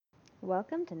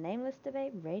Welcome to Nameless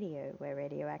Debate Radio, where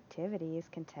radioactivity is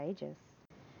contagious.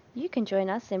 You can join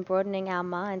us in broadening our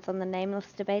minds on the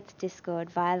Nameless Debates Discord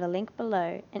via the link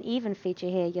below and even feature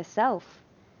here yourself,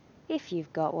 if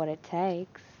you've got what it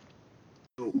takes.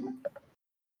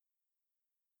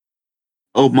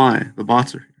 Oh my, the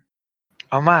bots are here.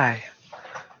 Oh my.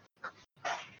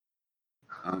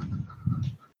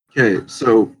 Okay,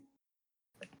 so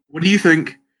what do you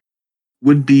think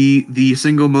would be the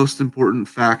single most important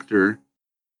factor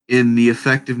in the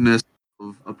effectiveness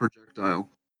of a projectile?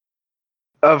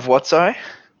 Of what, sorry?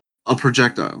 A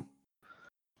projectile.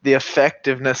 The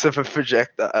effectiveness of a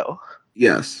projectile.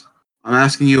 Yes. I'm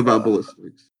asking you about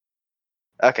ballistics.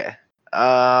 Okay.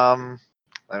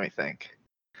 Let me think.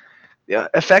 Yeah,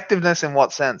 effectiveness in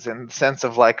what sense? In the sense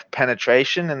of like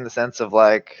penetration, in the sense of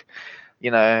like,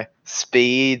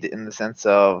 speed, in the sense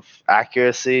of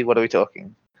accuracy? What are we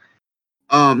talking?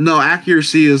 No,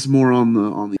 accuracy is more on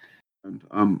the end.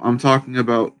 I'm talking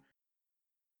about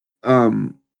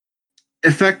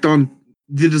effect on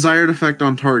the desired effect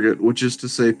on target, which is to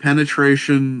say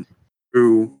penetration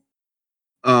through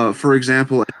for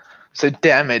example, So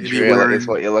damage really is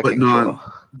what you're looking for.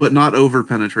 But not over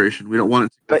penetration. We don't want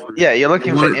it to go But through. yeah, you're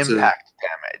looking for impact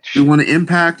damage. We want to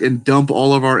impact and dump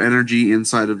all of our energy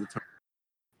inside of the target.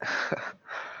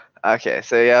 Okay,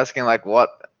 so you're asking like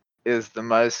what is the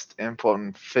most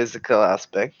important physical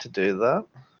aspect to do that?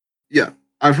 Yeah.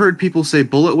 I've heard people say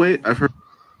bullet weight. I've heard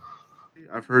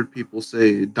people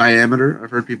say diameter.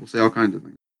 I've heard people say all kinds of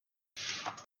things.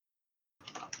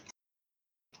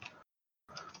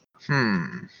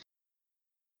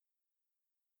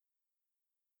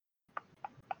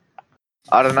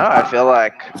 I don't know. I feel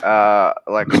like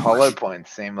hollow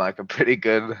points seem like a pretty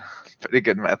good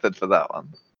method for that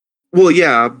one. Well,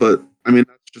 yeah, but I mean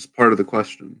that's just part of the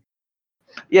question.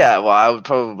 Yeah, well, I would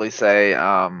probably say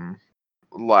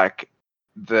like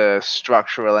the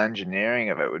structural engineering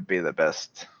of it would be the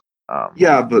best.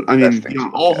 Yeah, but I mean,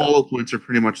 all at. hollow points are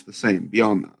pretty much the same.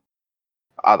 Beyond that,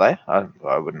 Are they?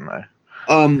 I wouldn't know.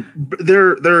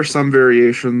 There are some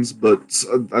variations, but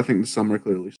I think some are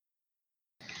clearly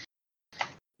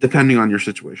depending on your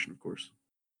situation, of course.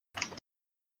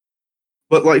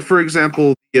 But like for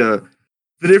example, the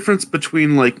difference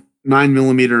between like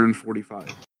 9mm and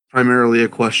 45, primarily a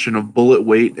question of bullet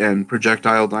weight and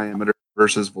projectile diameter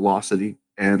versus velocity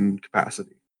and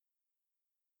capacity.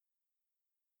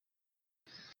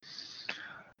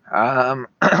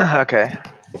 Okay.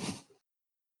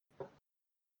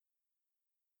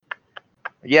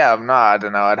 Yeah, no, I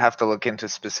don't know. I'd have to look into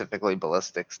specifically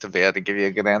ballistics to be able to give you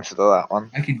a good answer to that one.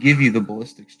 I could give you the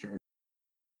ballistics chart.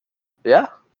 Yeah?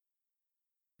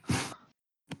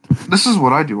 This is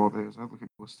what I do all day, is I look at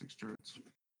ballistics charts.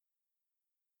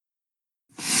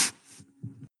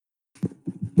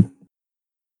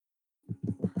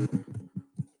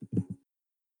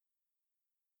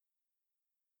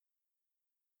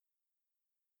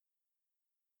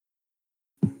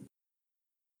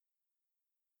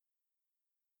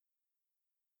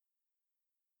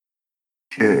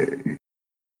 Okay.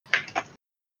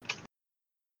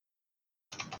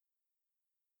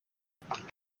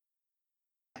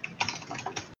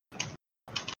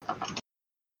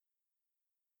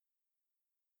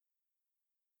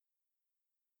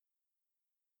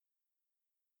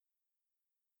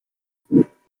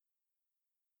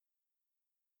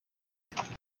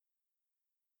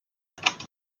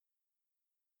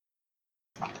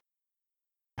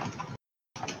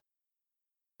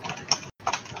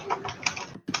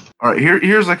 All right,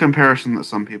 here's a comparison that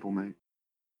some people make.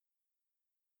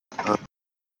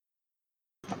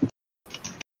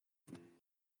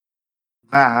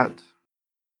 That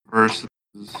versus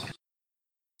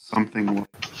something like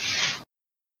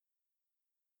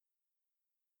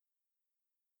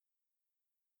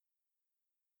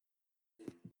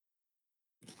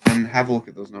and have a look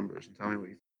at those numbers and tell me what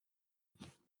you think.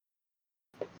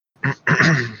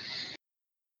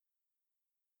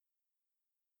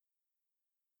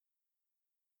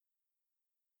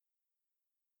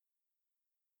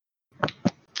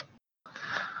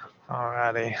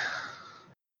 Alrighty.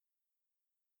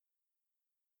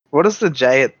 What does the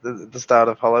J at the start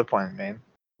of hollow point mean?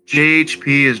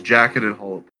 JHP is jacketed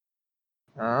hollow.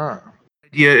 Oh. The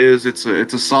idea is it's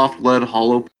a soft lead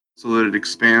hollow so that it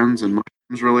expands and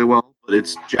mushrooms really well, but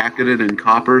it's jacketed in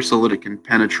copper so that it can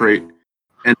penetrate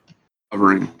and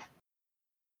covering.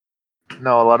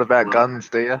 Know a lot about guns,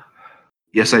 do you?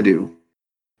 Yes, I do.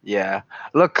 Yeah.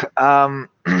 Look,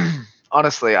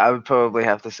 honestly, I would probably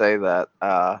have to say that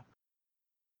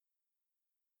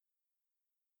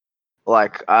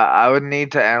I would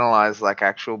need to analyze like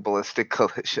actual ballistic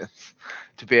collisions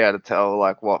to be able to tell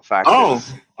like what factors. Oh,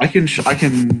 I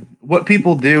can. What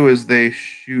people do is they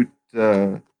shoot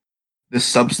this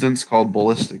substance called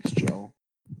ballistics gel.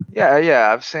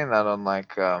 Yeah, I've seen that on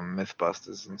like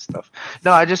Mythbusters and stuff.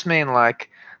 No, I just mean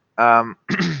like, um,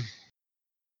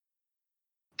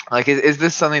 like is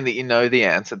this something that you know the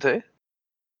answer to,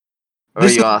 or This are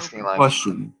is you an asking open like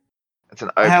question. it's an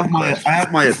I have open my question? I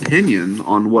have my opinion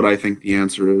on what I think the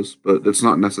answer is, but it's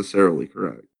not necessarily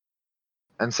correct.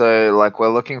 And so like we're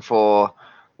looking for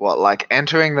what like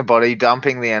entering the body,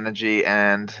 dumping the energy,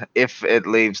 and if it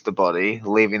leaves the body,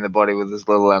 leaving the body with as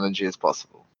little energy as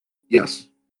possible. Yes.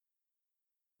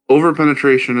 Over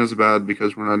penetration is bad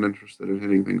because we're not interested in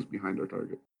hitting things behind our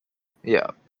target. Yeah.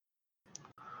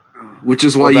 Which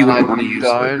is why Well, you then would I want to use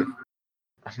like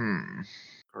a don't.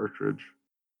 cartridge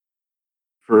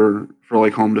for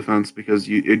like home defense because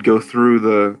it'd go through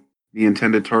the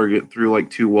intended target through like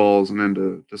two walls and then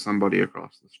to somebody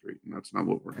across the street, and that's not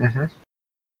what we're doing. Mhm.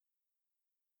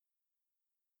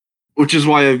 Which is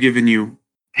why I've given you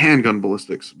handgun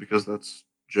ballistics because that's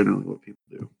generally what people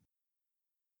do.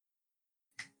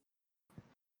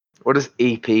 What does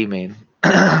EP mean?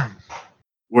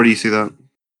 Where do you see that?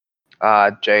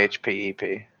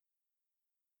 JHPEP.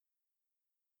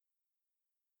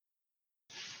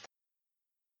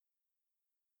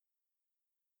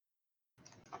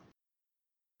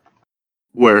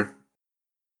 Where?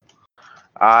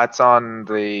 It's on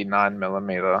the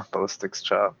 9mm ballistics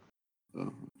chart.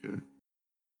 Oh, okay.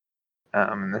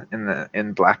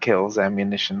 In Black Hills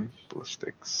ammunition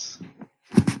ballistics.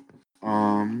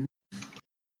 Um,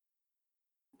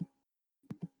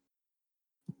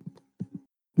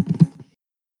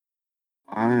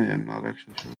 I am not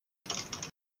actually sure.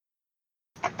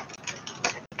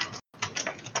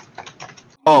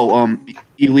 Oh,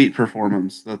 elite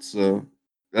performance. That's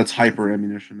hyper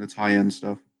ammunition. That's high end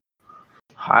stuff.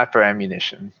 Hyper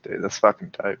ammunition, dude. That's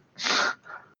fucking dope.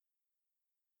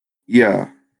 Yeah.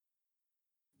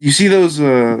 You see those?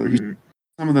 Mm.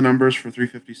 Some of the numbers for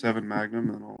 357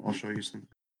 Magnum, and I'll show you some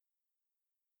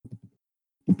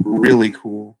really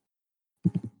cool.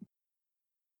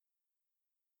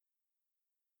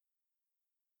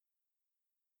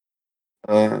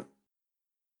 Uh,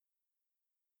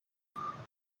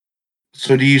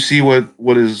 so do you see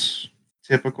what is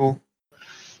typical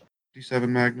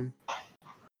 57 Magnum?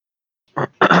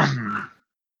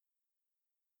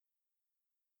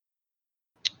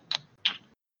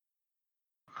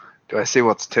 Do I see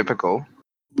what's typical?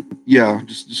 Yeah,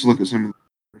 just look at some of the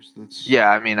numbers. That's Yeah,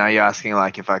 I mean, are you asking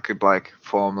like if I could like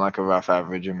form like a rough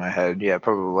average in my head? Yeah,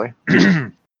 probably.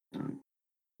 now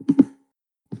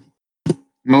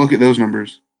look at those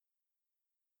numbers.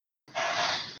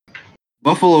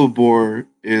 Buffalo Bore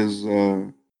is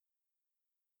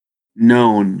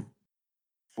known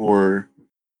for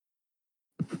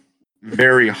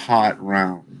very hot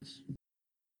rounds.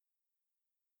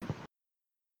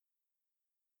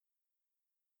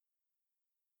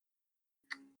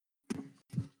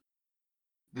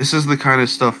 This is the kind of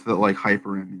stuff that like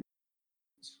hyper ammunition.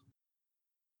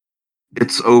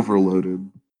 It's overloaded.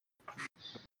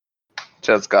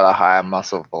 So it's got a higher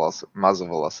muzzle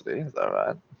velocity. Is that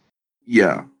right?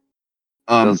 Yeah.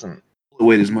 Doesn't. The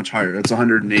weight is much higher. It's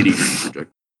 180 projectile.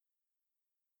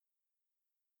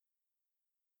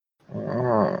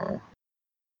 Oh.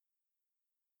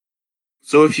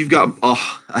 So if you've got a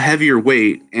heavier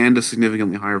weight and a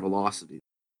significantly higher velocity,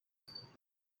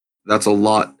 that's a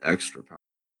lot extra power.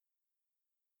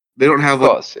 They don't have Of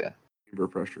like course, yeah. chamber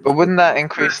pressures, But wouldn't that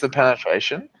increase the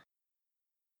penetration?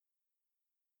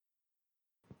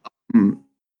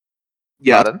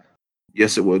 Yeah, Pardon?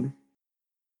 yes, it would.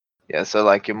 Yeah, so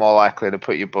like you're more likely to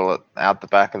put your bullet out the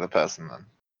back of the person then.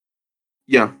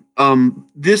 Yeah.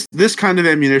 This kind of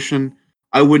ammunition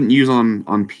I wouldn't use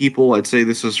on people. I'd say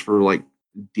this is for like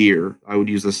deer. I would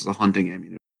use this as a hunting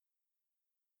ammunition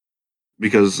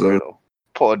because Brutal.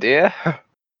 Poor deer.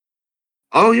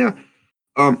 oh yeah,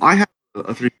 I have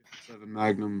a 357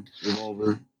 Magnum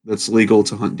revolver that's legal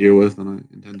to hunt deer with, and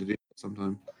I intend to do that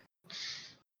sometime.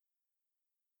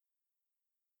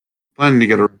 Planning to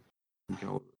get a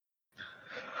caliber.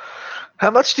 How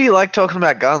much do you like talking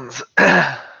about guns?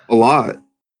 A lot.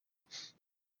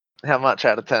 How much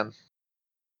out of 10?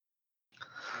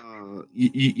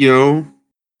 You know,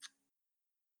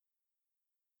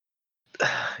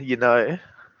 You know.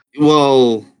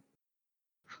 well,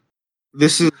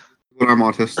 this is what I'm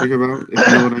autistic about, if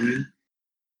you know what I mean.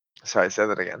 Sorry, say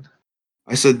that again.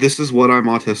 I said this is what I'm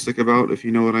autistic about, if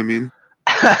you know what I mean.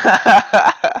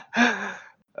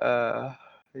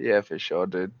 Yeah, for sure,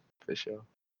 dude. For sure.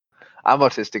 I'm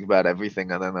autistic about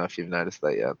everything. I don't know if you've noticed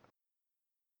that yet.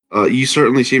 You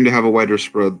certainly seem to have a wider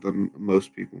spread than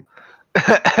most people.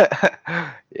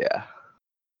 Yeah.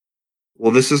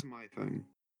 Well, this is my thing.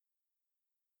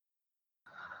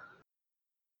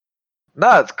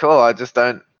 No, it's cool. I just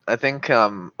don't. I think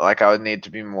like I would need to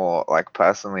be more like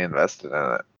personally invested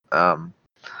in it.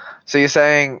 So you're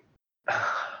saying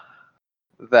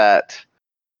that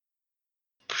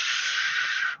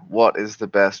what is the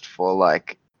best for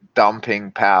like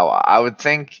dumping power? I would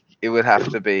think it would have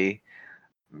to be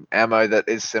ammo that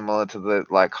is similar to the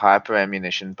like hyper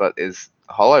ammunition, but is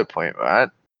hollow point, right?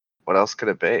 What else could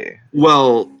it be?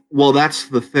 Well, that's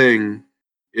the thing,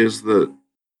 is that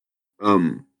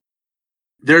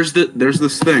there's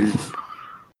this thing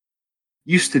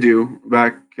used to do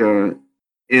back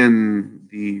in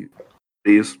the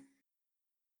days,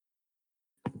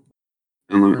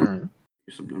 and let me Hmm.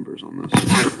 do some numbers on this.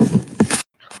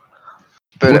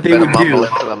 Better mumble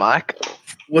into the mic.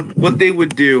 What they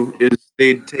would do is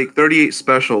they'd take 38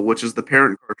 Special, which is the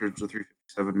parent cartridge of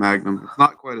 357 Magnum. It's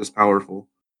not quite as powerful,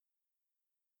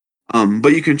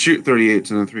 but you can shoot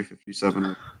 38s in a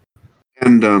 357,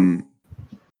 and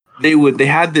they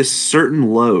had this certain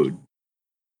load.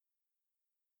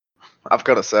 I've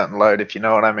got a certain load, if you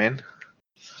know what I mean.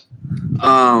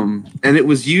 And it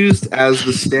was used as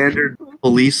the standard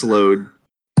police load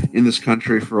in this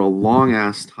country for a long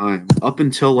ass time, up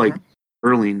until like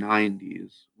early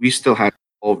 90s. We still had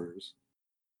revolvers.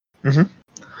 Mhm.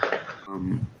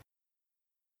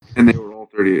 And they were all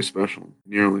 38 Special,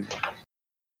 nearly.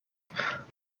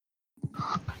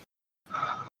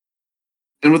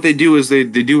 And what they do is they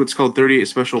do what's called 38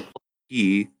 Special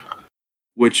P,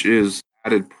 which is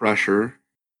added pressure.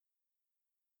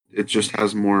 It just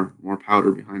has more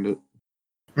powder behind it.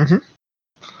 Mhm.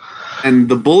 And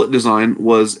the bullet design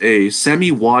was a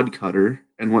semi-wad cutter,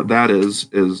 and what that is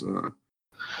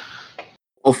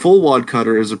a full wad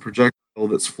cutter is a projectile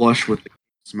that's flush with the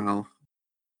case's mouth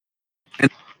and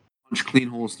punch clean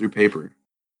holes through paper.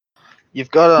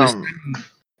 You've got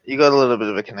you got a little bit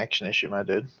of a connection issue, my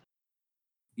dude.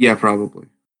 Yeah, probably.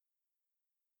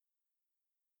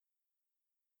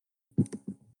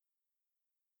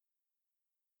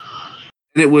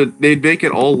 And they'd make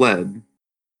it all lead,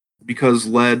 because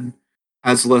lead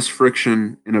has less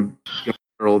friction in a gun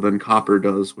barrel than copper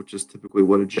does, which is typically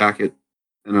what a jacket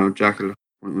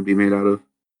point would be made out of.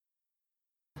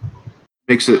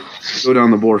 Makes it go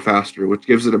down the bore faster, which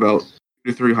gives it about 200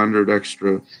 to 300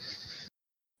 extra feet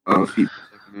per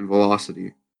second in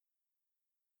velocity.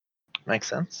 Makes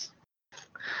sense.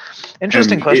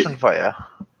 Interesting question for you.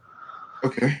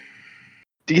 Okay.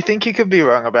 Do you think you could be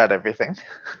wrong about everything?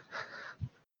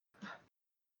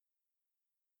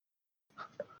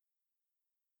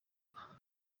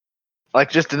 Like,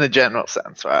 just in a general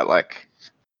sense, right? Like,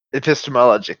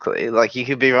 epistemologically, like, you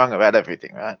could be wrong about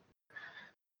everything, right?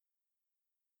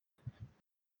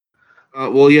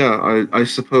 Well, yeah, I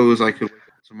suppose I could wake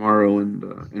up tomorrow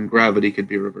and gravity could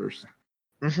be reversed.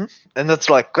 Mm-hmm. And that's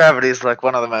like, gravity is like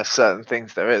one of the most certain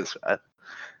things there is, right?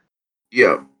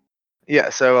 Yeah. Yeah,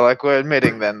 so like we're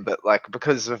admitting then that like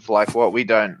because of like what we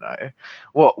don't know,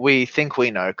 what we think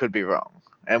we know could be wrong,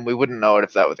 and we wouldn't know it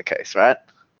if that were the case, right?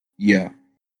 Yeah.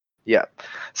 Yeah.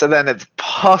 So then it's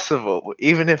possible,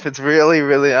 even if it's really,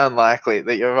 really unlikely,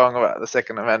 that you're wrong about the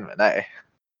Second Amendment, eh?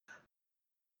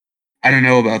 I don't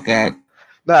know about that.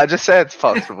 No, just say it's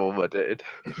possible, my dude.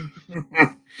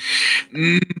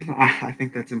 I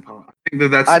think that's impossible. I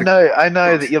think that's. I know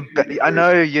that I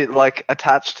know you're like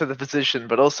attached to the position,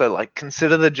 but also like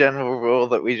consider the general rule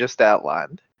that we just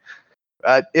outlined.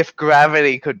 If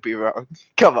gravity could be wrong,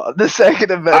 come on, the Second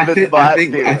Amendment might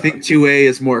be wrong. I think 2A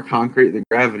is more concrete than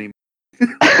gravity.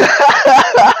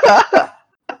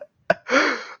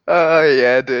 Oh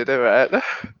yeah, dude. All right.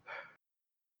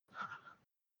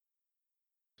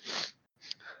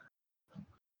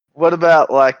 What about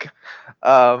like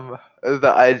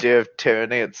the idea of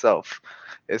tyranny itself?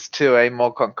 Is 2A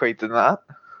more concrete than that?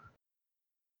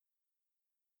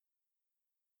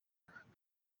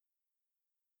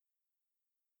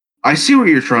 I see what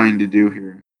you're trying to do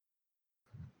here,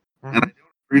 and I don't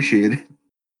appreciate it.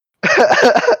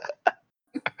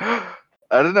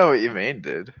 I don't know what you mean,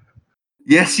 dude.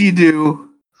 Yes, you do.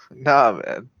 Nah,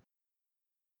 man.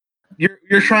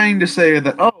 You're trying to say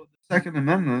that, oh, the Second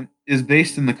Amendment is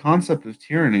based in the concept of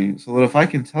tyranny, so that if I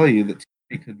can tell you that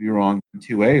tyranny could be wrong, then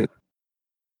 2A is.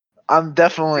 I'm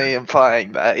definitely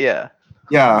implying that, yeah.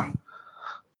 Yeah.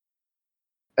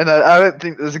 And I don't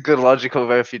think there's a good logical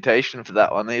refutation for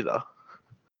that one either.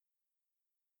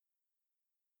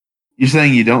 You're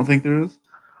saying you don't think there is?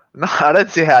 No, I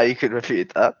don't see how you could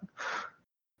refute that.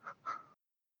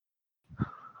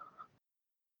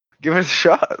 Give it a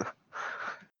shot.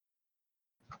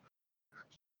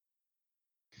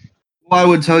 Well, I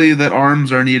would tell you that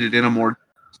arms are needed in a more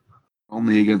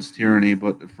only against tyranny,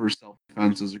 but for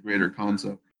self-defense is a greater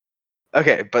concept.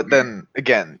 Okay, but then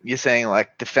again, you're saying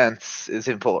like defense is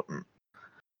important.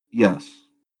 Yes.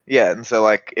 Yeah, and so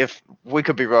like if we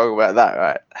could be wrong about that,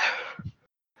 right?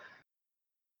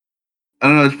 I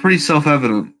don't know. It's pretty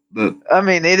self-evident that. I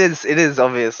mean, it is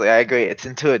obviously. I agree. It's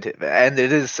intuitive and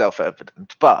it is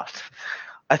self-evident. But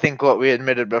I think what we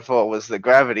admitted before was that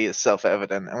gravity is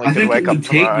self-evident, and we I could think it wake up would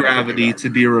take tomorrow and it would be gravity wrong. to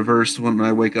be reversed when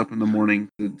I wake up in the morning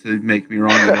to make me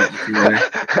wrong about the two-way.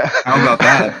 How about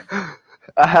that?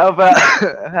 How about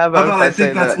How about if I I say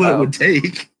think that's that? what it would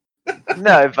take?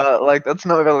 No, but like that's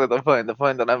not really the point. The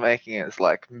point that I'm making is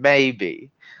like maybe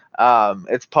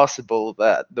it's possible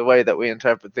that the way that we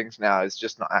interpret things now is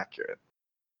just not accurate.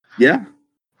 Yeah.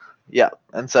 Yeah,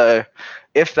 and so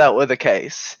if that were the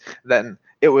case, then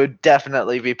it would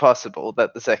definitely be possible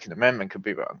that the Second Amendment could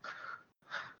be wrong.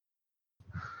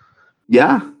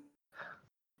 Yeah.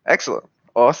 Excellent,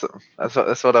 awesome. That's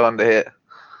what I wanted to hear.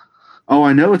 Oh,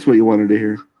 I know it's what you wanted to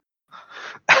hear.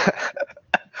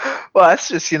 Well, that's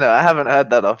just I haven't heard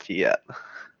that off you yet.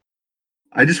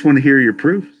 I just want to hear your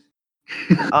proof.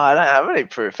 Oh, I don't have any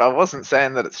proof. I wasn't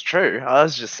saying that it's true. I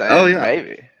was just saying Oh, yeah.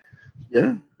 maybe.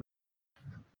 Yeah.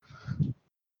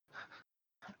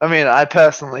 I mean, I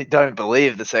personally don't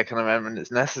believe the Second Amendment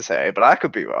is necessary, but I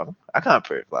could be wrong. I can't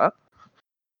prove that.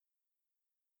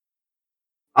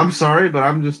 I'm sorry, but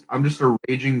I'm just a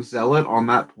raging zealot on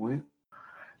that point.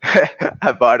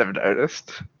 I might have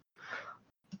noticed.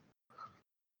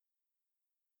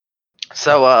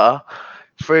 So,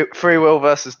 free will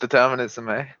versus determinism,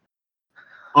 eh?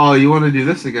 Oh, you want to do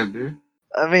this again, dude?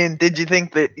 I mean, did you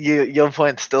think that your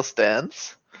point still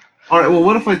stands? All right. Well,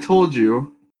 what if I told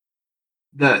you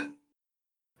that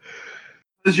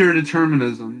because your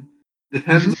determinism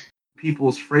depends on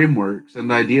people's frameworks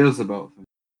and ideas about things,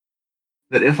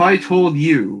 that if I told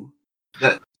you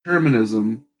that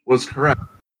determinism was correct,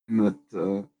 and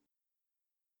that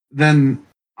then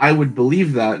I would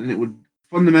believe that, and it would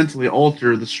fundamentally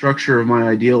alter the structure of my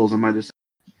ideals and my decision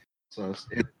process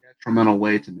in a detrimental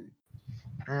way to me.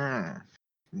 No.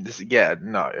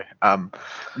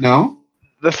 No?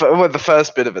 The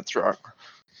first bit of it's wrong.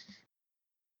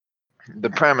 The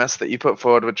premise that you put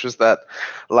forward, which was that,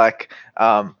 like,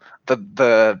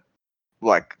 the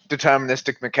like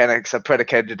deterministic mechanics are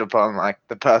predicated upon like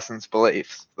the person's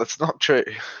beliefs. That's not true.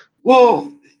 Well,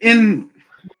 what I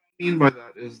mean by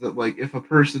that is that, like, if a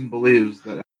person believes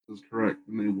that X is correct,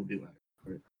 then they will do that.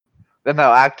 Right? Then they'll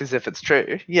act as if it's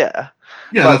true. Yeah.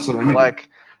 Yeah, But that's what I mean. like,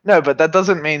 no, but that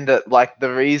doesn't mean that like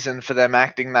the reason for them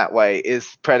acting that way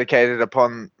is predicated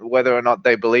upon whether or not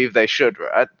they believe they should,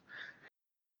 right?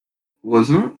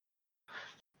 Wasn't it?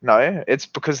 No, it's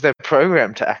because they're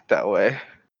programmed to act that way.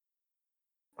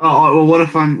 Oh, well, what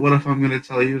if I'm going to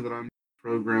tell you that I'm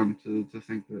programmed to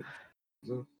think that?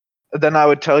 Then I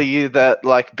would tell you that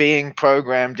like being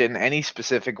programmed in any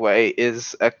specific way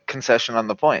is a concession on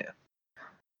the point.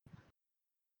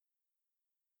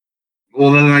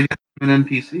 Well, then I guess I'm an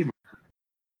NPC.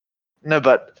 No,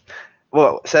 but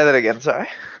well, say that again. Sorry.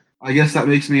 I guess that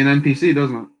makes me an NPC,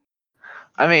 doesn't it?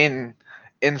 I mean,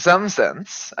 in some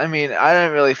sense, I mean, I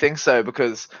don't really think so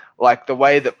because, like, the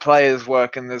way that players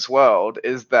work in this world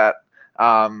is that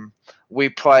we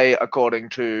play according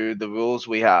to the rules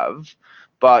we have.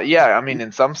 But yeah, I mean,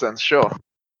 in some sense, sure.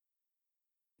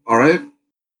 All right.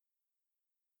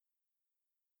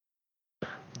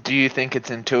 Do you think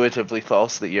it's intuitively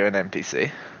false that you're an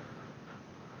NPC?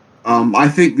 I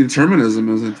think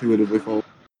determinism is intuitively false.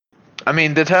 I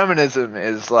mean, determinism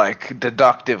is like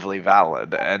deductively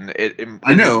valid, and it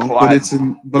I is know, implied.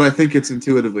 but I think it's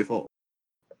intuitively false.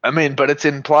 I mean, but it's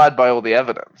implied by all the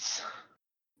evidence.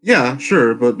 Yeah,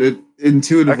 sure, but it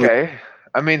intuitively. Okay.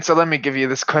 I mean, so let me give you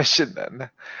this question then.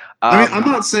 I mean, I'm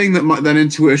not saying that that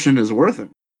intuition is worth it.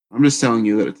 I'm just telling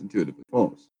you that it's intuitively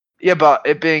false. Yeah, but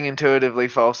it being intuitively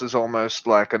false is almost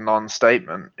like a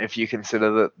non-statement if you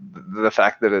consider that the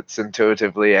fact that it's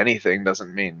intuitively anything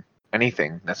doesn't mean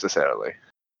anything necessarily.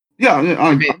 Yeah,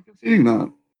 I'm conceding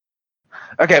that.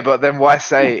 Okay, but then why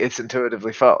say it's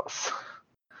intuitively false?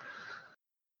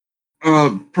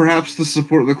 Perhaps to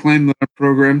support the claim that I'm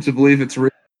programmed to believe it's real.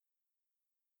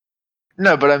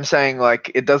 No, but I'm saying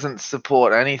like it doesn't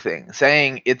support anything.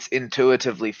 Saying it's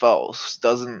intuitively false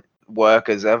doesn't work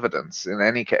as evidence in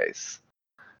any case.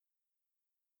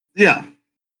 Yeah.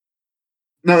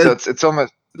 No, So it's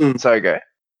almost sorry, go.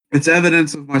 It's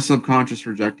evidence of my subconscious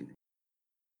rejecting it.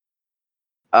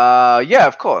 Yeah,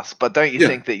 of course. But don't you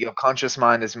think that your conscious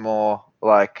mind is more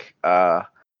like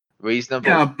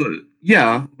reasonable.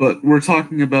 But we're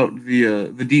talking about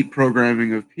the deep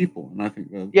programming of people, and I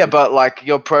think that Yeah, but like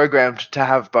you're programmed to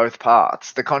have both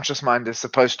parts. The conscious mind is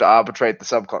supposed to arbitrate the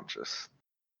subconscious.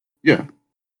 yeah.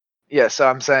 Yeah, so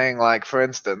I'm saying, like, for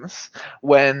instance,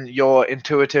 when your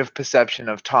intuitive perception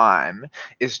of time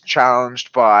is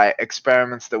challenged by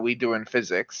experiments that we do in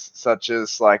physics, such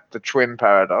as, like, the twin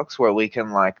paradox, where we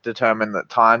can, like, determine that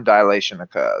time dilation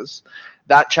occurs,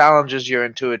 that challenges your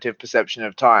intuitive perception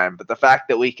of time. But the fact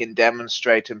that we can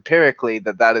demonstrate empirically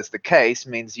that that is the case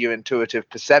means your intuitive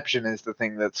perception is the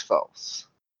thing that's false.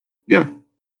 Yeah.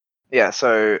 Yeah,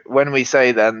 so when we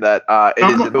say then that it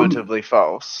I'm is not, I'm, intuitively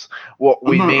false, what I'm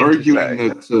we not mean to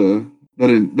arguing say.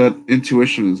 that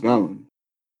intuition is valid.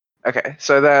 Okay,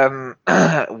 so then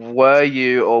were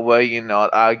you or were you not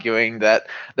arguing that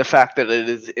the fact that it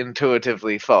is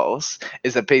intuitively false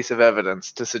is a piece of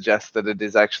evidence to suggest that it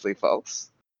is actually false?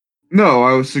 No,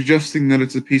 I was suggesting that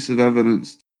it's a piece of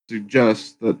evidence to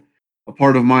suggest that a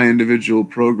part of my individual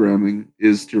programming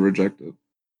is to reject it.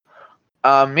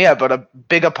 Yeah, but a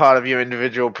bigger part of your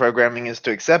individual programming is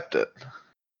to accept it.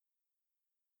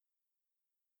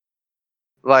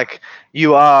 Like,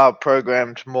 you are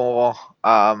programmed more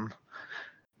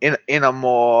in a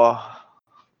more,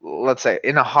 let's say,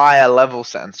 in a higher level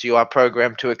sense, you are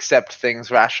programmed to accept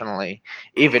things rationally,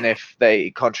 even if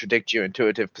they contradict your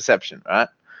intuitive perception, right?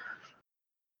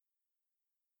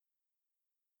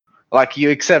 Like,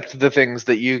 you accept the things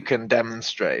that you can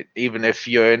demonstrate, even if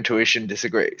your intuition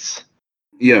disagrees.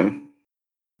 Yeah.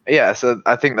 Yeah, so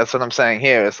I think that's what I'm saying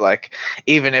here is like,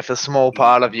 even if a small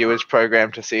part of you is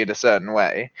programmed to see it a certain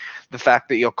way, the fact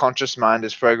that your conscious mind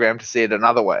is programmed to see it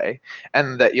another way,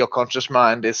 and that your conscious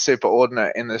mind is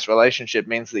superordinate in this relationship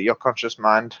means that your conscious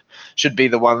mind should be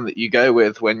the one that you go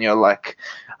with when you're like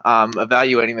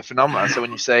evaluating the phenomena. So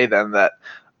when you say then that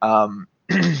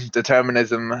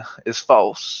determinism is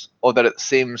false, or that it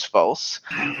seems false,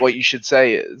 what you should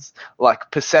say is,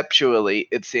 like, perceptually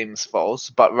it seems false,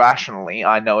 but rationally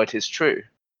I know it is true.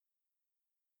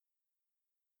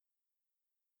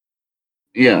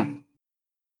 Yeah.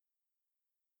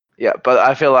 Yeah, but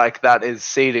I feel like that is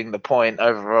ceding the point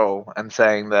overall and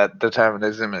saying that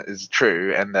determinism is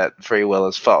true and that free will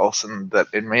is false, and that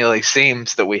it merely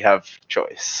seems that we have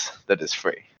choice that is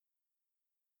free.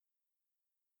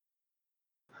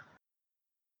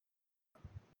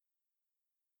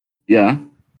 Yeah.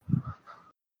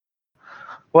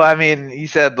 Well, I mean, you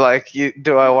said, like,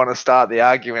 do I want to start the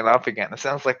argument up again? It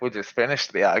sounds like we just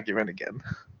finished the argument again.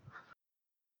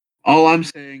 All I'm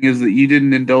saying is that you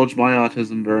didn't indulge my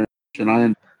autism very much, and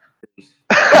I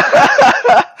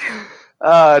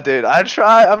Oh, dude, I'm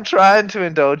trying to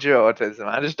indulge your autism.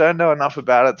 I just don't know enough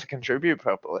about it to contribute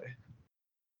properly.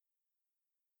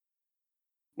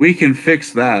 we can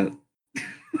fix that.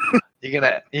 You're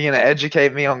gonna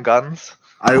educate me on guns?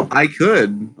 I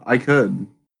could.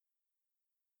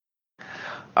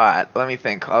 All right, let me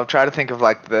think. I'll try to think of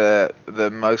like the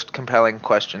most compelling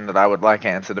question that I would like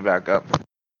answered about guns.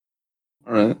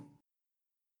 All right.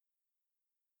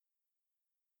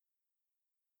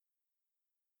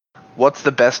 What's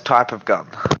the best type of gun?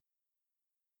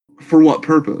 For what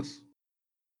purpose?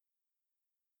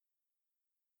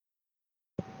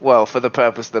 Well, for the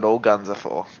purpose that all guns are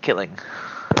for, killing.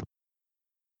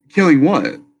 Killing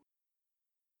what?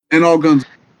 And all guns.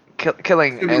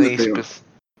 Killing Assuming any that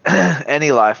they are.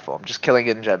 any life form, just killing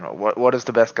in general. What is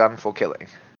the best gun for killing?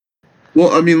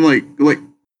 Well, I mean, like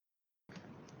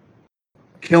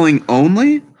killing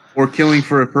only, or killing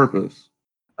for a purpose.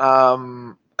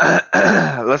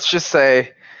 Let's just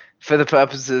say, for the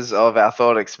purposes of our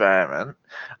thought experiment,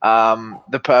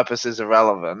 the purpose is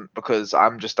irrelevant because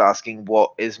I'm just asking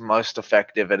what is most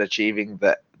effective at achieving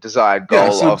the desired Yeah.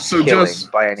 goal of killing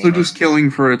by any means. Just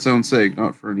killing for its own sake,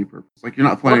 not for any purpose. Like you're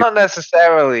not Well, playing. not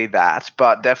necessarily that,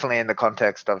 but definitely in the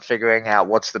context of figuring out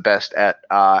what's the best at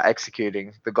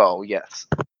executing the goal. Yes.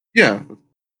 Yeah.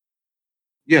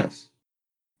 Yes.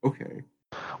 Okay.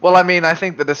 Well, I mean, I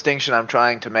think the distinction I'm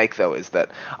trying to make, though, is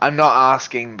that I'm not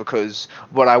asking because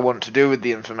what I want to do with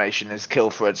the information is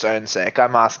kill for its own sake.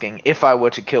 I'm asking, if I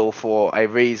were to kill for a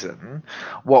reason,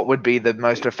 what would be the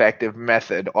most effective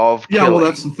method of Yeah. killing? Well,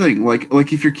 that's the thing.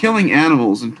 Like if you're killing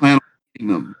animals and plan on eating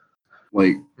them,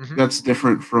 like that's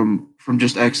different from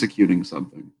just executing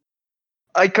something.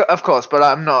 Of course, but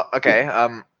I'm not okay.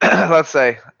 Let's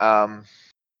say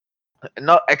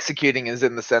not executing is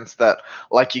in the sense that,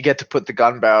 like, you get to put the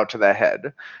gun barrel to their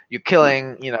head. You're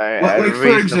killing, you know, a Like for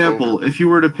reasonable. example, if you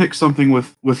were to pick something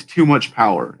with too much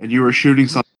power and you were shooting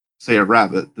something, say a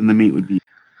rabbit, then the meat would be.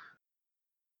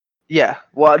 Yeah,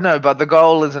 well, no, but the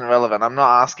goal isn't relevant. I'm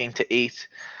not asking to eat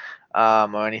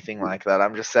or anything like that.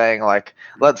 I'm just saying, like,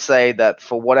 let's say that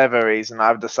for whatever reason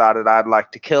I've decided I'd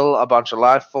like to kill a bunch of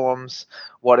life forms.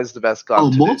 What is the best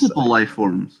gun to do multiple so? life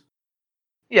forms.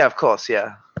 Yeah, of course,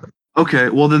 yeah. Okay,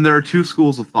 well then there are two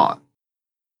schools of thought,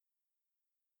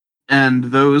 and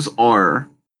those are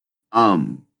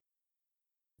um,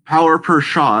 power per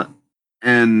shot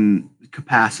and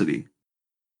capacity.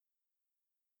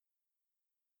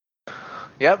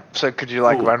 Yep. So could you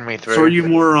like run me through? So are you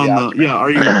more on the argument? Are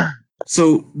you?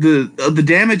 So the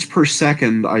damage per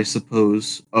second, I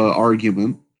suppose,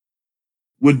 argument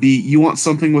would be you want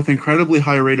something with incredibly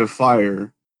high rate of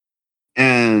fire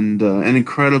and an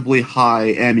incredibly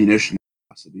high ammunition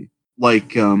capacity,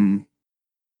 like some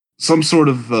sort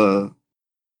of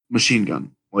machine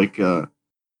gun. Like I'm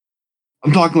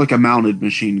talking like a mounted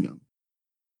machine gun.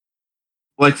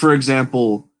 Like for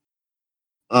example,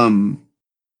 um,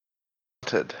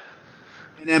 Mounted.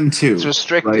 an M2, It's right?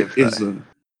 restrictive, Is though.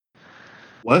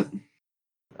 what?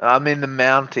 I mean, the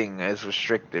mounting is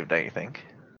restrictive, don't you think?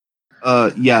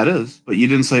 Yeah, it is, but you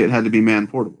didn't say it had to be man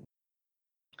portable.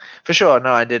 For sure.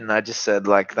 No, I didn't. I just said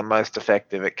like the most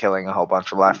effective at killing a whole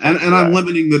bunch of life forms. And I'm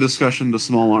limiting the discussion to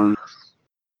small arms.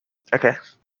 Okay.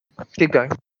 Keep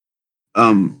going.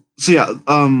 So yeah,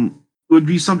 would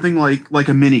be something like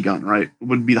a minigun, right?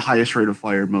 Would be the highest rate of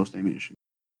fire most ammunition.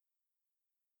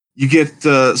 You get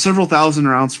several thousand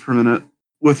rounds per minute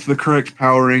with the correct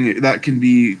powering. That can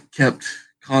be kept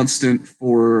constant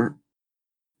for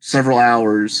several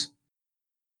hours.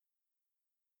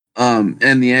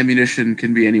 And the ammunition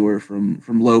can be anywhere from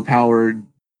low powered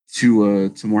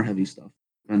to more heavy stuff,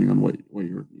 depending on what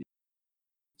you're.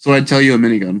 So I'd tell you a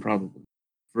minigun probably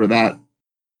for that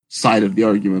side of the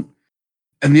argument.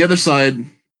 And the other side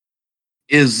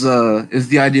is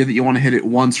the idea that you want to hit it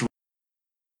once,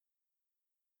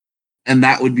 and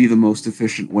that would be the most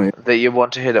efficient way. That you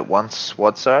want to hit it once.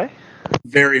 What? Sorry.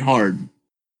 Very hard.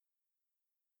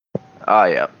 Oh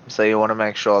yeah. So you want to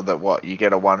make sure that what you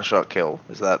get a one-shot kill.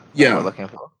 Is that what we're looking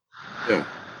for? Yeah.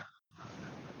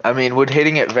 I mean, would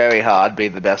hitting it very hard be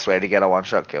the best way to get a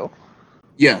one-shot kill?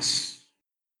 Yes.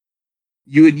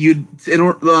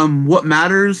 What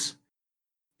matters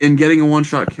in getting a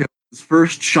one-shot kill is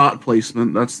first shot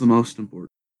placement. That's the most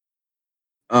important.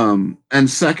 And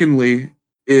secondly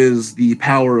is the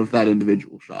power of that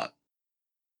individual shot.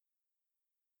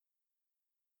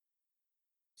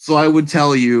 So I would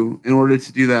tell you, in order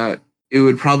to do that, it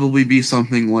would probably be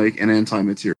something like an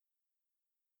anti-material,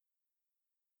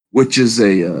 which is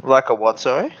like a what?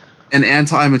 Sorry. An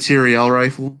anti-material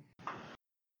rifle.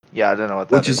 Yeah, I don't know what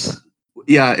that is.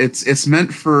 Yeah, it's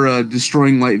meant for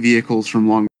destroying light vehicles from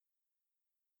long.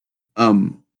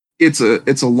 It's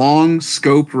a long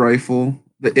scope rifle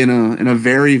that in a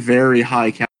very very high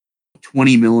caliber,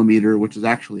 20 millimeter, which is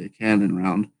actually a cannon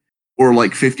round, or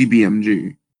like 50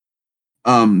 BMG.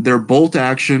 They're bolt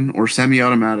action or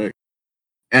semi-automatic,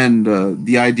 and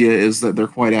the idea is that they're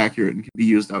quite accurate and can be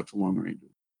used out to long range,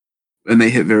 and they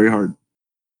hit very hard.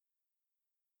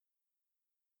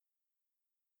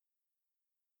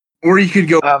 Or you could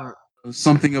go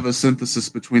something of a synthesis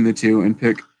between the two and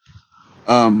pick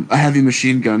a heavy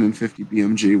machine gun and 50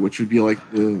 BMG, which would be like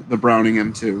the Browning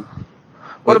M2.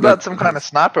 What about some kind of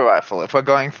sniper rifle if we're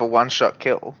going for one-shot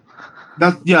kill?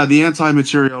 The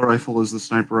anti-material rifle is the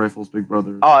sniper rifle's big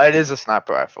brother. Oh, it is a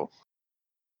sniper rifle.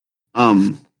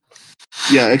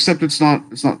 Yeah, except it's not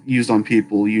used on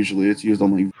people usually. It's used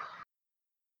on like.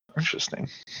 Interesting.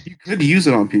 You could use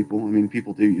it on people. I mean,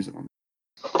 people do use it on.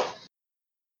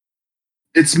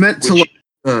 It's meant to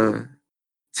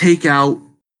take out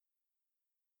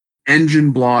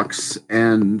engine blocks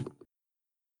and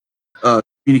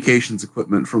communications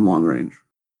equipment from long range.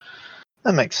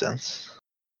 That makes sense.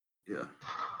 Yeah.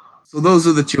 So those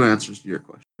are the two answers to your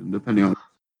question, depending on what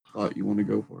thought you want to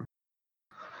go for.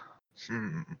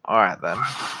 All right then.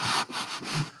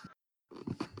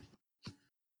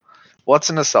 What's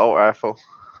an assault rifle?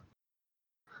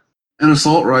 An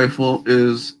assault rifle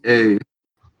is a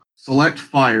select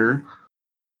fire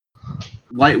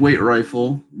lightweight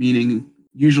rifle, meaning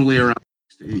usually around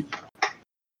 6 to 8,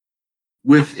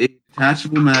 with a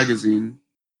detachable magazine,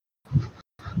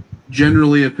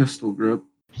 generally a pistol grip,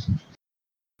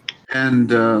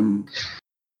 and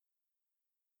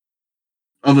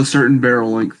of a certain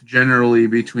barrel length, generally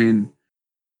between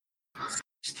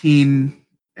 16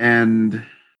 and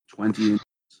 20 inches,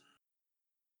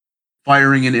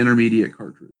 firing an intermediate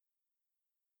cartridge.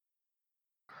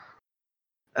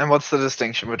 And what's the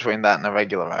distinction between that and a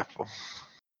regular rifle?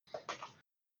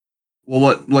 Well,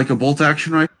 what, like a bolt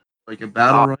action rifle? Like a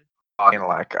battle rifle? I mean,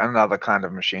 like another kind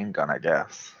of machine gun, I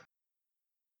guess.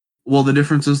 Well, the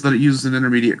difference is that it uses an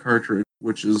intermediate cartridge,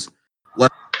 which is less,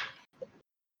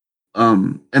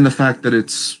 and the fact that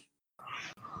it's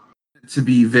to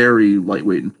be very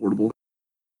lightweight and portable.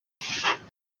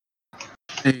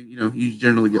 And, you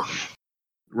generally get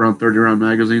around 30 round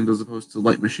magazines as opposed to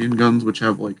light machine guns, which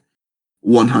have like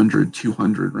 100,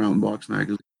 200 round box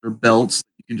magazines or belts that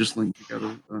you can just link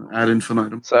together ad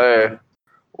infinitum. So,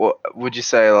 what would you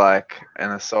say, like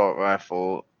an assault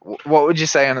rifle? What would you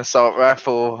say an assault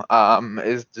rifle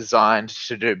is designed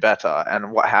to do better,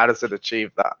 and how does it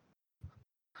achieve that?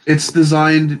 It's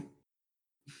designed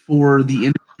for the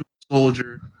individual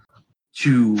soldier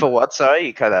to. For what? Sorry,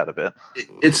 you cut out a bit.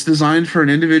 It's designed for an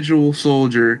individual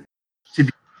soldier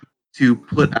to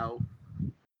put out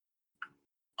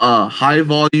high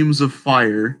volumes of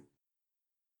fire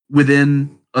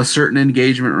within a certain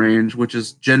engagement range, which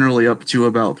is generally up to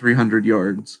about 300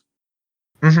 yards.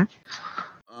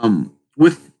 Mm-hmm.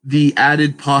 With the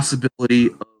added possibility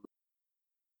of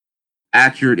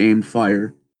accurate aimed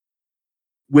fire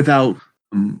without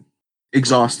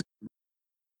exhausting,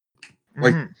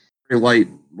 like very light,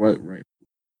 right?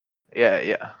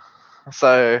 Yeah.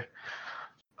 So,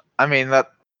 I mean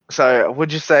that. So,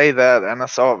 would you say that an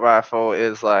assault rifle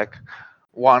is like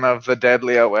one of the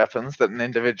deadlier weapons that an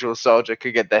individual soldier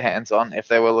could get their hands on if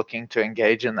they were looking to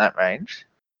engage in that range?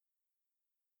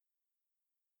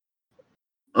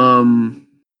 The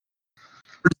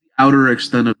outer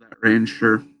extent of that range,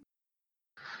 sure.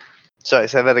 Sorry,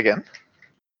 say that again.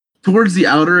 Towards the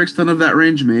outer extent of that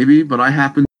range, maybe, but I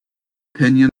happen to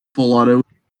opinion full auto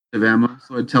of ammo,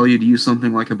 so I'd tell you to use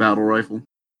something like a battle rifle.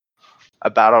 A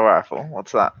battle rifle?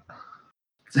 What's that?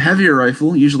 It's a heavier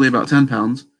rifle, usually about 10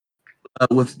 pounds,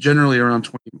 with generally around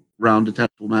 20 round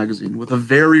detachable magazine, with a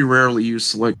very rarely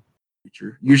used select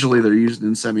feature. Usually they're used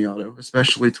in semi-auto,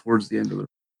 especially towards the end of the.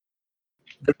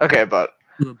 Okay, but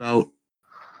About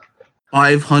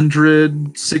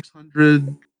 500,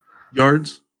 600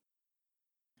 yards.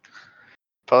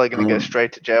 Probably going to go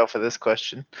straight to jail for this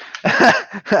question.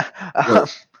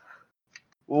 If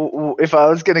I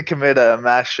was going to commit a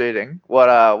mass shooting,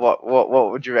 what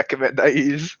would you recommend I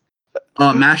use?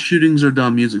 Mass shootings are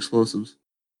dumb. Use explosives.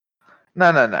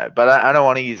 No. But I don't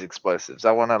want to use explosives.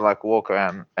 I want to like walk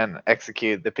around and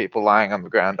execute the people lying on the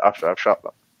ground after I've shot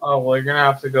them. Oh well, you're gonna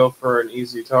have to go for an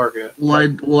easy target.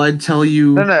 I'd tell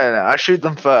you. No. I shoot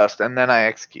them first and then I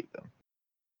execute them.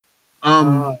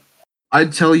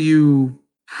 I'd tell you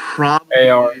probably.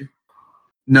 AR.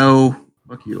 No,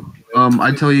 fuck you.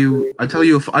 I'd tell you a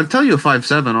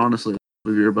 5.7. Honestly,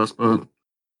 would be your best bet.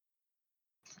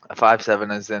 A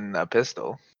 5.7 is in a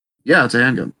pistol. Yeah, it's a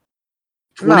handgun.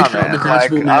 20 shot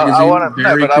detachable magazine.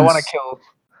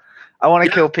 I want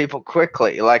to kill people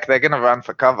quickly. Like they're gonna run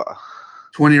for cover.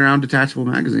 20 round detachable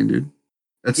magazine, dude.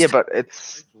 But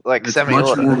it's like it's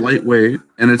semi-auto. much more lightweight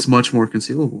and it's much more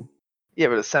concealable. Yeah,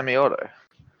 but it's semi-auto.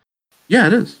 Yeah,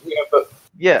 it is.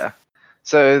 Yeah.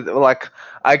 So like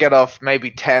I get off maybe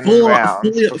 10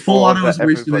 rounds. Full auto is a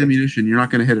waste of ammunition. You're not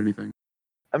going to hit anything.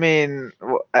 I mean,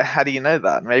 how do you know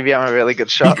that? Maybe I'm a really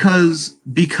good shot.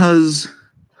 Because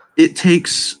it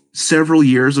takes several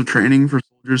years of training for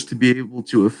soldiers to be able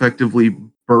to effectively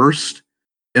burst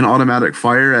an automatic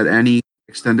fire at any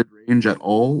extended range at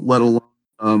all, let alone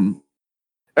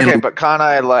okay, but can't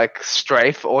I like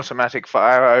strafe automatic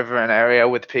fire over an area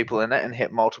with people in it and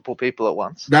hit multiple people at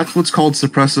once? That's what's called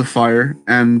suppressive fire,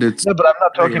 and it's no, but I'm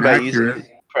not talking about using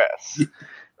suppress.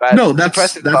 Right? No, that's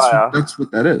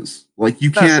what that is. Like you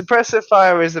can't. Suppressive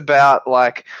fire is about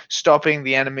like stopping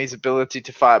the enemy's ability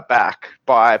to fight back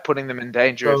by putting them in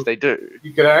danger if they do.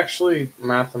 You could actually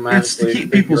mathematically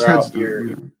keep people's heads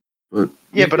down.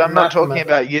 But I'm not talking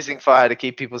about using fire to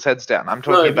keep people's heads down. I'm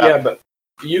talking about. Yeah, but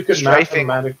you could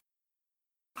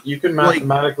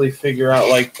mathematically figure out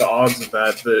like the odds of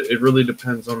that, but it really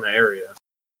depends on the area.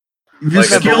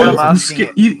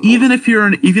 Even if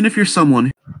you're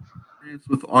someone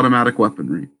with automatic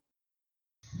weaponry,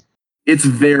 it's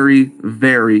very,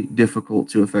 very difficult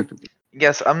to effectively.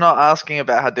 Yes, I'm not asking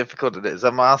about how difficult it is.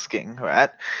 I'm asking, right?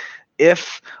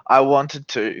 If I wanted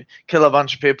to kill a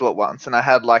bunch of people at once and I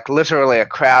had like literally a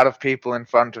crowd of people in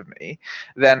front of me,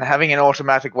 then having an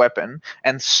automatic weapon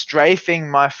and strafing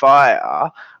my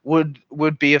fire would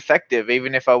be effective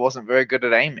even if I wasn't very good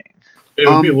at aiming. It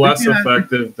would be less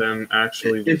effective than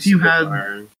actually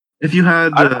firing. If you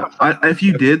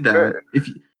did that,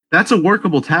 that's a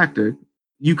workable tactic,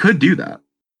 you could do that.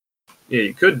 Yeah,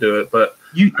 you could do it, but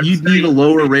you'd need a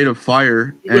lower rate of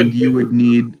fire, and you would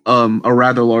need a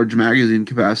rather large magazine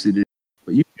capacity.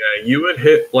 But you would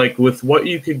hit like with what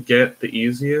you could get the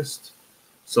easiest.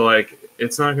 So like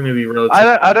it's not going to be relative.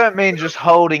 I don't mean just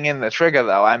holding in the trigger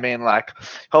though. I mean like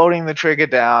holding the trigger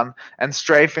down and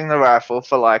strafing the rifle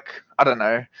for like, I don't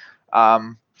know,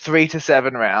 3 to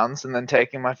 7 rounds, and then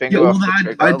taking my finger off the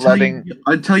trigger,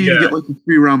 I'd tell you to get like a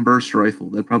 3-round burst rifle.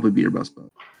 That'd probably be your best bet.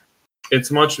 It's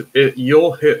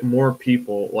you'll hit more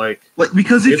people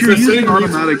because if you're using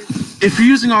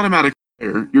automatic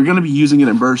fire, you're going to be using it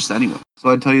in bursts anyway. So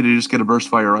I'd tell you to just get a burst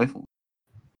fire rifle.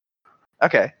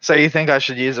 Okay, so you think I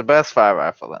should use a burst fire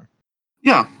rifle then?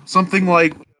 Yeah, something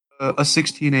like a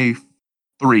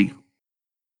 16A3.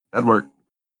 That'd work.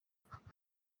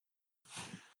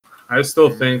 I still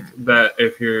think that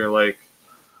if you're like,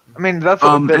 I mean, that's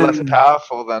a bit less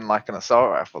powerful than like an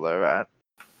assault rifle, though, right?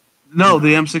 No,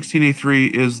 the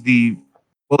M16A3 is it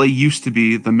used to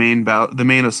be the main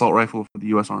assault rifle for the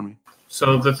U.S. Army.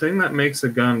 So the thing that makes a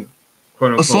gun,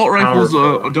 quote unquote, assault rifles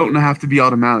powerful, don't have to be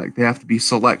automatic; they have to be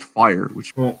select fire.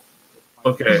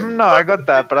 Okay. No, I got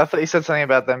that, but I thought you said something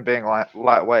about them being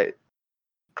lightweight.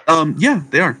 Yeah,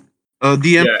 they are.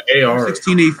 The AR. an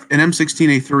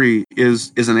M16A3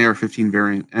 is an AR-15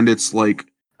 variant, and it's like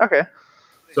okay.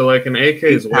 So like an AK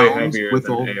is way heavier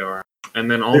than AR, and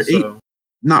then also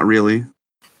not really.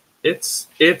 It's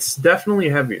definitely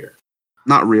heavier.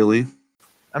 Not really.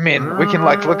 I mean, we can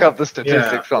like look up the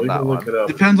statistics on that one.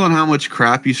 Depends on how much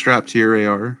crap you strap to your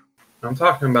AR. I'm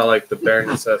talking about like the bare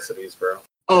necessities, bro.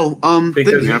 Oh,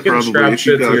 because you can strap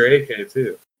shit to your AK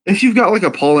too. If you've got like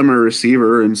a polymer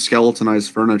receiver and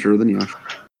skeletonized furniture, then yeah.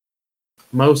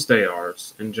 Most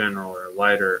ARs in general are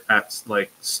lighter at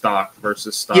like stock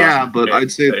versus stock. Yeah, but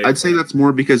I'd say that's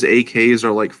more because AKs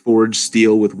are like forged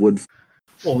steel with wood.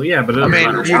 Well, yeah, but I mean,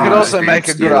 you could also make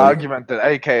a good argument that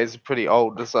AK is a pretty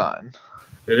old design.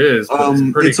 It is.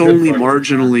 But it's only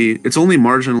marginally. It's only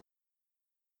marginally.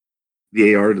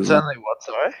 The AR design. It's only what?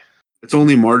 Sorry. It's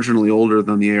only marginally older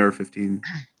than the AR-15.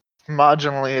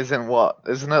 Marginally is in what?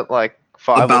 Isn't it like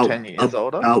 5 or 10 years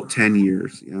older? About 10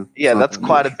 years, yeah. Yeah, that's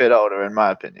quite a bit older in my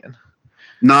opinion.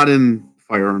 Not in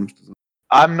firearms design.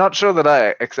 I'm not sure that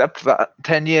I accept that.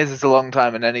 10 years is a long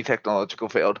time in any technological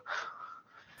field.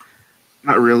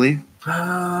 Not really.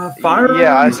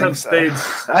 Firearms have stayed.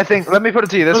 I think. Let me put it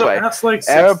to you this way: like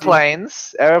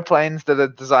airplanes that are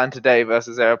designed today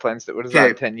versus airplanes that were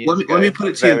designed 10 years ago. Let me put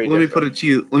it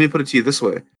to you this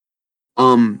way: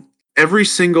 every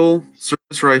single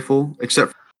service rifle,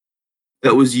 except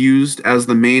that was used as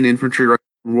the main infantry rifle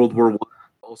in World War I,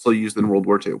 also used in World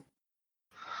War II.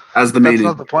 As the main. That's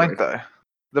not the point, though.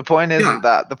 The point isn't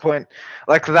that. The point,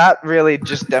 like that, really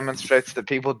just demonstrates that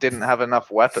people didn't have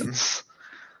enough weapons.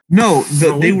 No,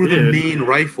 they were the main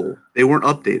rifle. They weren't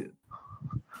updated.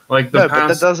 But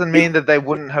that doesn't mean that they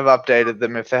wouldn't have updated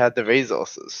them if they had the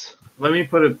resources. Let me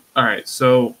put it. All right,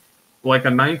 so like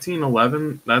a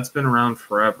 1911, that's been around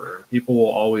forever. People will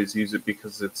always use it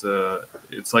because it's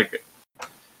like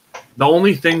the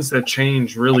only things that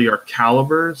change really are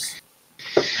calibers,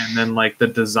 and then like the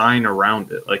design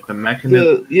around it, like the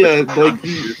mechanism.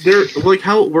 Like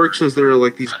how it works is there are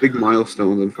like these big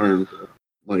milestones in firearms,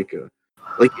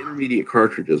 like intermediate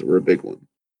cartridges were a big one.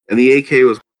 And the AK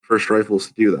was the first rifles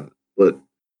to do that. But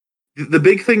the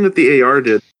big thing that the AR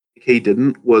did, AK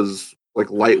didn't, was like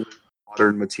lightweight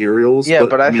modern materials. Yeah,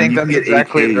 but I think that's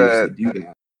exactly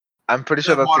the... I'm pretty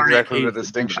sure that's exactly the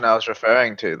distinction I was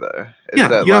referring to, though. You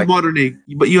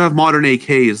have modern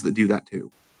AKs that do that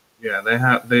too. Yeah,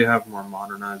 they have more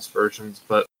modernized versions,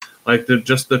 but like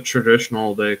just the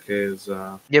traditional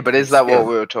AKs. Yeah, but is that what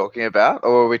we were talking about,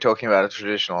 or were we talking about a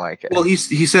traditional AK? Well, he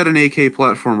said an AK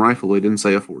platform rifle. He didn't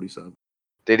say a 47.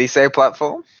 Did he say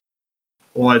platform?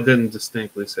 Well, I didn't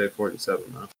distinctly say 47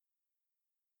 though.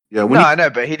 Yeah, I know,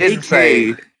 but he didn't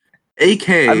say. AK.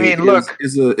 I mean, look,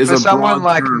 is for a someone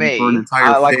like me,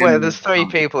 there's 3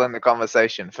 family. people in the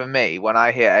conversation. For me, when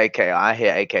I hear AK, I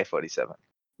hear AK-47.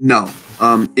 No,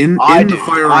 in the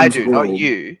firearms I do, world, not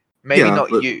you. Maybe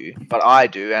not you, but I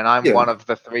do, and I'm one of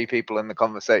the 3 people in the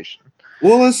conversation.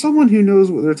 Well, as someone who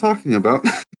knows what they're talking about.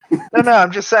 No,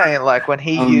 I'm just saying, like, when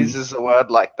he uses a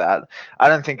word like that, I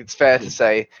don't think it's fair to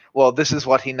say, well, this is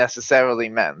what he necessarily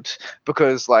meant,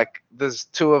 because, like, there's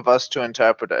 2 of us to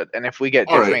interpret it, and if we get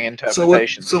differing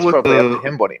interpretations, it's probably up to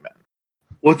him what he meant.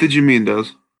 What did you mean,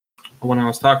 Does? When I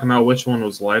was talking about which one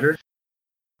was lighter?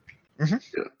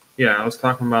 Mm-hmm. Yeah, I was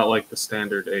talking about, like, the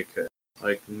standard AK,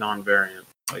 like, non-variant,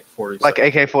 like 47. Like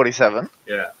AK-47?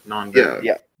 Yeah, non-variant.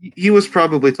 Yeah. He was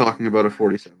probably talking about a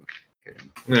 47.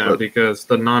 Yeah, because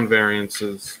the non-variants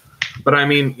is... But, I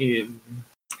mean,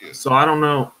 so I don't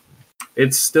know.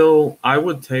 It's still... I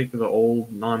would take the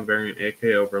old non-variant AK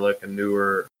over, like, a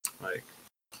newer, like...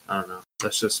 I don't know.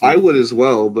 That's just... I would as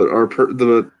well, but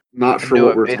not for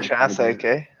what we're talking bitch-ass about.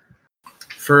 AK?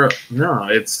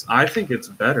 I think it's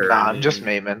better. Nah, I I'm just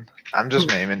mean, memeing. I'm just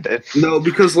memeing, dude. No,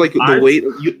 because like the weight,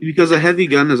 because a heavy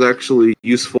gun is actually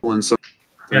useful in some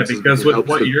yeah, senses. because with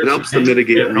what you're it helps to saying,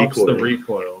 mitigate it helps recoil. the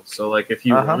recoil. So like if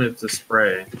you Uh-huh. wanted to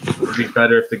spray, it would be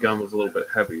better if the gun was a little bit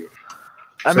heavier.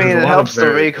 I So mean, there's a it lot of helps the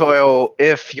variables. recoil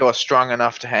if you're strong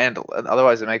enough to handle it.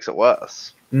 Otherwise, it makes it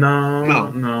worse. No,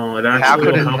 it How actually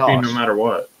could will it help you not? no matter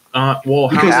what. Well, how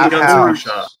Because many the guns have you force-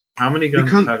 shot? How many guns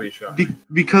because- have you shot?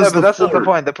 because No, but the that's not the force-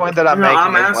 point. The point that I'm No, making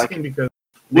I'm is asking like, because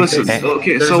Listen,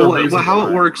 okay, there's so a reason how it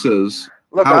why. works is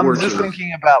look, how it I'm works just is-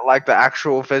 thinking about like the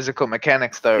actual physical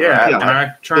mechanics, though, Yeah, right? and Like,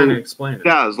 I'm trying to explain it.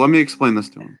 Guys, let me explain this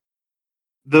to him.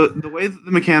 The way that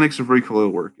the mechanics of recoil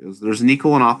work is there's an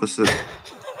equal and opposite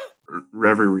for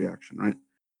every reaction, right?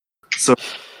 So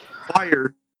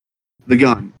fire the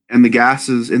gun and the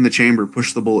gases in the chamber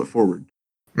push the bullet forward.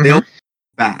 They Mhm. all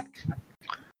back.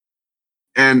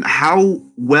 And how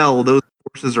well those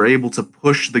forces are able to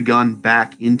push the gun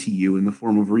back into you in the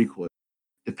form of recoil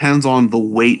depends on the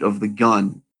weight of the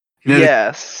gun. Kinetic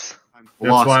yes. times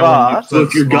That's why velocity. when you But- So put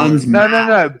if your small- gun's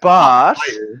No, but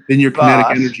higher, then your kinetic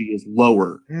but- energy is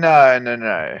lower.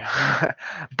 no.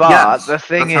 But Yes, the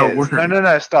thing that's how it is, works.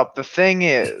 no, stop. The thing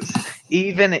is,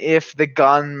 even if the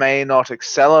gun may not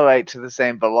accelerate to the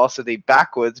same velocity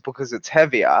backwards because it's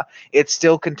heavier, it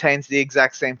still contains the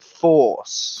exact same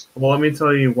force. Well, let me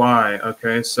tell you why.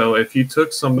 Okay, so if you took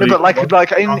No, somebody, but like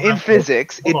in Hold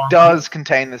physics, it on. does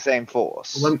contain the same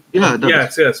force. Yeah, it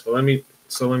does. yes. But let me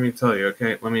tell you.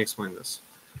 Okay, let me explain this.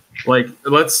 Like,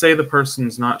 let's say the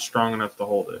person's not strong enough to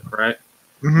hold it, right?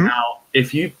 Mhm. Now,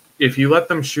 if you let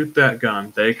them shoot that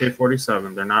gun, the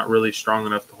AK-47, they're not really strong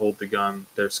enough to hold the gun.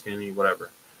 They're skinny, whatever.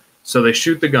 So they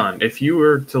shoot the gun. If you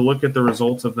were to look at the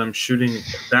results of them shooting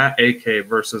that AK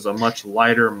versus a much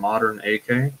lighter modern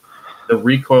AK, the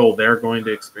recoil they're going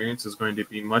to experience is going to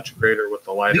be much greater with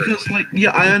the lighter. Because, like,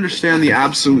 yeah, I understand the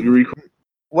absolute recoil.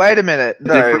 Wait a minute.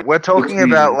 No, difference we're talking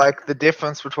between- about like the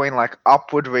difference between like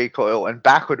upward recoil and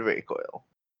backward recoil.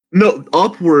 No,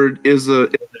 upward is a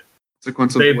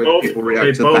consequence of They the way both- people react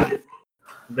they to both- that.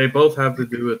 They both have to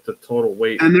do with the total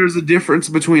weight. And there's a difference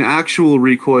between actual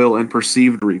recoil and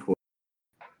perceived recoil.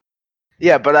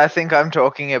 Yeah, but I think I'm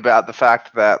talking about the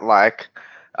fact that like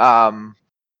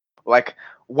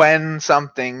when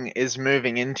something is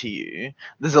moving into you,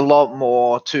 there's a lot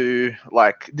more to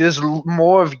like. There's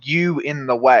more of you in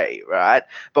the way, right?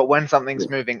 But when something's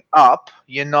moving up,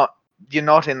 you're not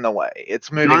in the way.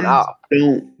 It's moving Guns up.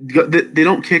 they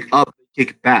don't kick up, they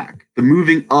kick back. The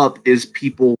moving up is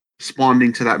people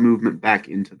responding to that movement back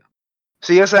into them.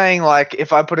 So you're saying like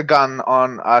if I put a gun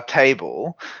on a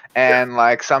table and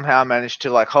like somehow managed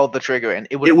to like hold the trigger in,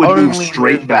 it would move only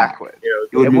straight move back. backward.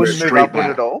 It would It move wouldn't move straight upward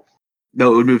back. at all.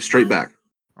 No, it would move straight back.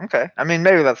 Okay, I mean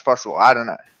maybe that's possible. I don't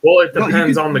know. Well, it No, you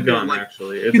depends can- on the you can, gun, like,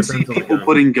 actually. You It can see depends on the people gun.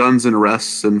 putting guns in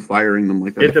rests and firing them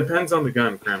like that. It depends on the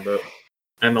gun, Crambo,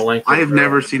 and the length. I of have the barrel.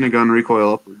 never seen a gun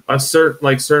recoil upward.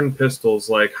 Certain pistols,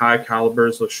 like high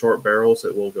calibers with short barrels,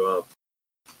 it will go up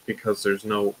because there's.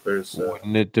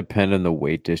 Wouldn't it depend on the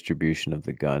weight distribution of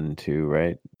the gun too,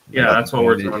 right? Yeah, Like, that's what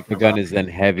we're talking If the gun about. is then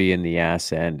heavy in the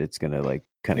ass end, it's gonna like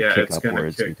kind of Yeah, kick it's gonna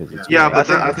upwards kick, because it's Yeah, I but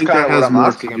think I that's think kinda that what has I'm more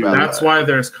asking to do about. with That's why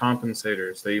there's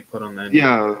compensators that you put on the engine.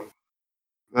 Yeah,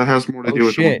 that has more to Oh, do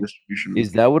with the weight shit. distribution.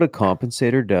 Is that what a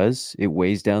compensator does? It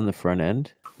weighs down the front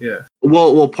end. Yeah.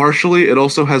 Well, partially. It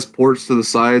also has ports to the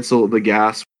side, so the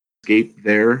gas escape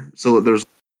there, so that there's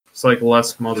It's like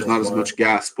less muzzle not as flow. much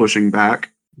gas pushing back.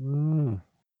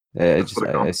 It's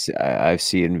what just it I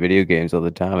see it in video games all the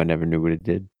time. I never knew what it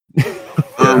did.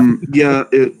 Yeah,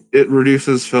 it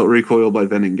reduces felt recoil by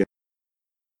venting gas.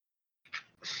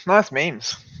 Nice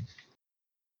memes.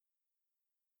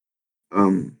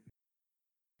 And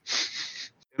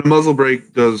a muzzle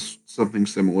brake does something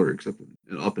similar, except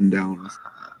up and down.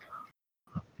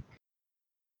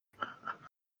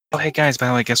 Oh, hey guys, by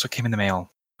the way, guess what came in the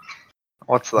mail?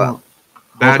 What's that? Well,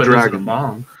 Bad hope it isn't a Dragon.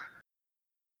 bomb.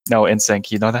 No,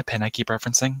 NSYNC. You know that pin I keep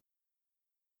referencing?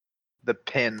 The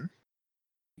pin.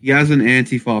 He has an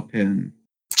Antifa pin.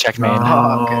 Checkmate.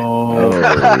 Oh,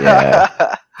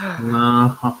 yeah.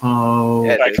 no.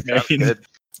 Yeah, dude, sounds Checkmate. good.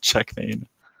 Checkmate.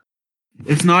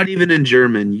 It's not even in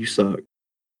German. You suck.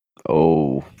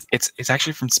 Oh, It's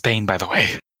actually from Spain, by the way.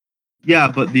 Yeah,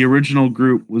 but the original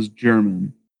group was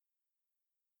German.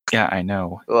 Yeah, I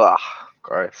know. Ugh,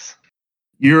 gross.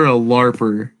 You're a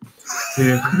LARPer.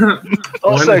 Yeah.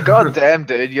 Also, When- goddamn,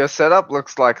 dude, your setup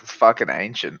looks like it's fucking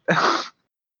ancient.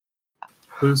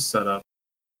 Who's set up?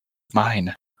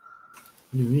 Mine. What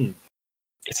do you mean?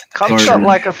 It's in the Comes Garbage. up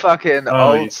like a fucking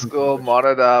Oh, you old school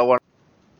monitor. One